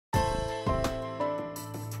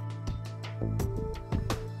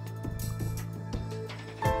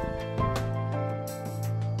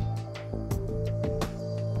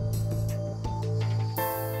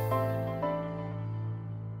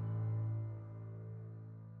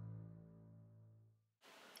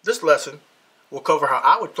This lesson will cover how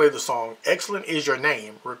I would play the song Excellent Is Your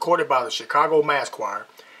Name, recorded by the Chicago Mass Choir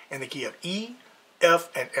in the key of E, F,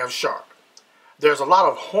 and F sharp. There's a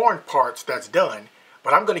lot of horn parts that's done,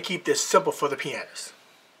 but I'm going to keep this simple for the pianist.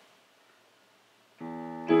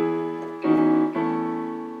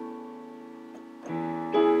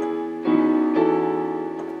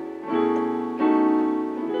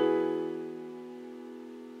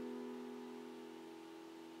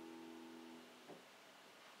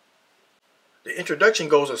 The introduction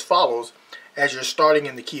goes as follows as you're starting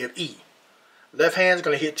in the key of E. Left hand's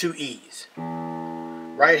going to hit two E's.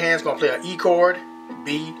 Right hand's going to play an E chord,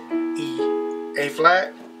 B, E, A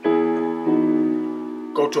flat.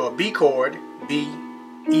 Go to a B chord, B,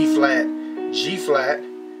 E flat, G flat.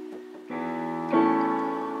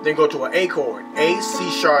 Then go to an A chord, A, C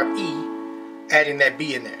sharp, E, adding that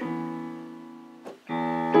B in there.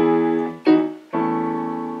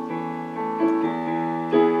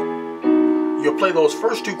 You'll play those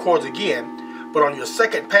first two chords again, but on your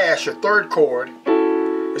second pass, your third chord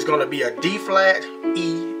is going to be a D flat,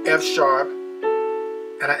 E, F sharp,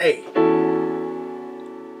 and an A.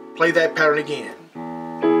 Play that pattern again.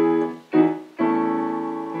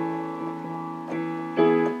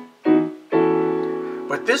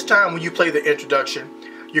 But this time when you play the introduction,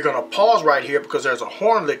 you're going to pause right here because there's a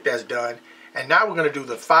horn lick that's done, and now we're going to do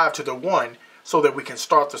the 5 to the 1 so that we can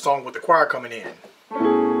start the song with the choir coming in.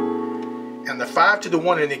 And the 5 to the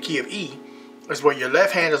 1 in the key of E is where your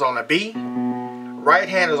left hand is on a B, right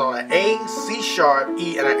hand is on an A, C sharp,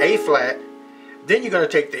 E, and an A flat. Then you're going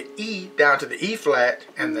to take the E down to the E flat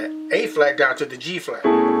and the A flat down to the G flat.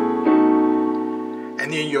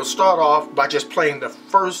 And then you'll start off by just playing the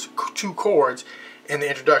first two chords in the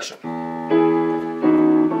introduction.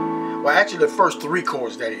 Well, actually the first three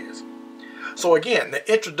chords, that is. So again, the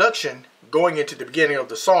introduction going into the beginning of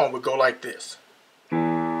the song would go like this.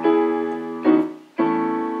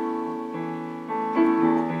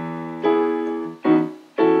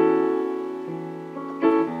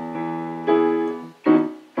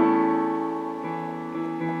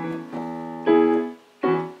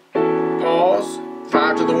 Pause,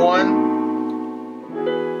 5 to the 1.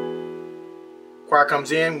 Choir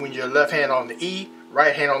comes in when your left hand on the E,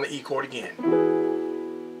 right hand on the E chord again.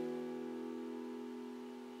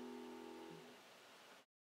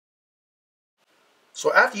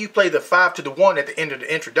 So after you play the 5 to the 1 at the end of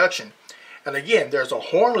the introduction, and again there's a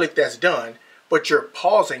horn lick that's done, but you're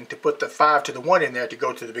pausing to put the 5 to the 1 in there to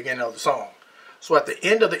go to the beginning of the song. So at the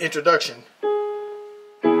end of the introduction,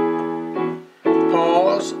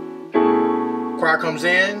 pause, choir comes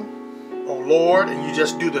in, oh Lord, and you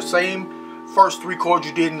just do the same first three chords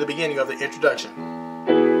you did in the beginning of the introduction.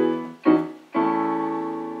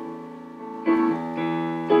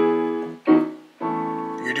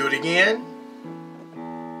 You do it again.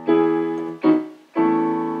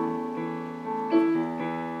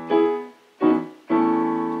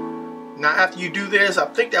 Now after you do this, I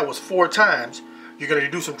think that was 4 times, you're going to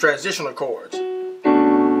do some transitional chords.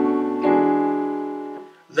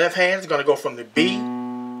 Left hand is going to go from the B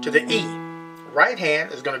to the E. Right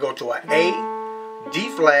hand is going to go to an A, D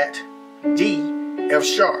flat, D, F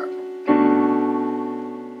sharp.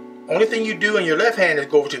 Only thing you do in your left hand is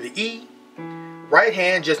go over to the E. Right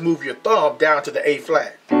hand, just move your thumb down to the A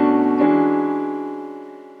flat.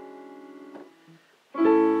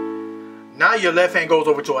 Now your left hand goes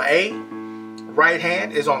over to an A. Right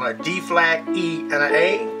hand is on a D flat, E, and an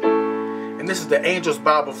A. And this is the Angels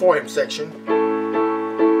Bow Before Him section.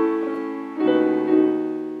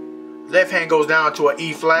 Left hand goes down to an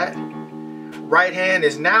E flat. Right hand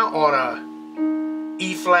is now on a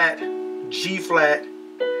E flat, G flat,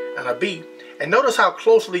 and a B. And notice how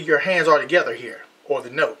closely your hands are together here, or the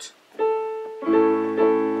notes.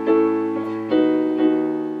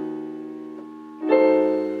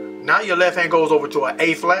 Now your left hand goes over to an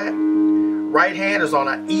A flat. Right hand is on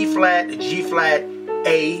an E flat, G flat,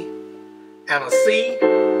 A, and a C.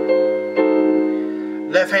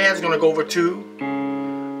 Left hand is going to go over to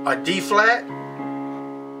a D flat.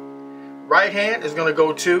 Right hand is going to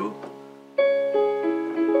go to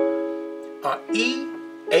a E,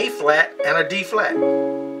 A flat, and a D flat.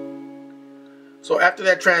 So after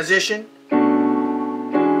that transition,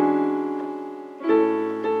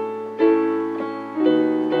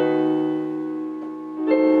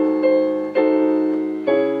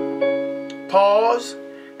 pause,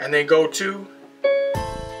 and then go to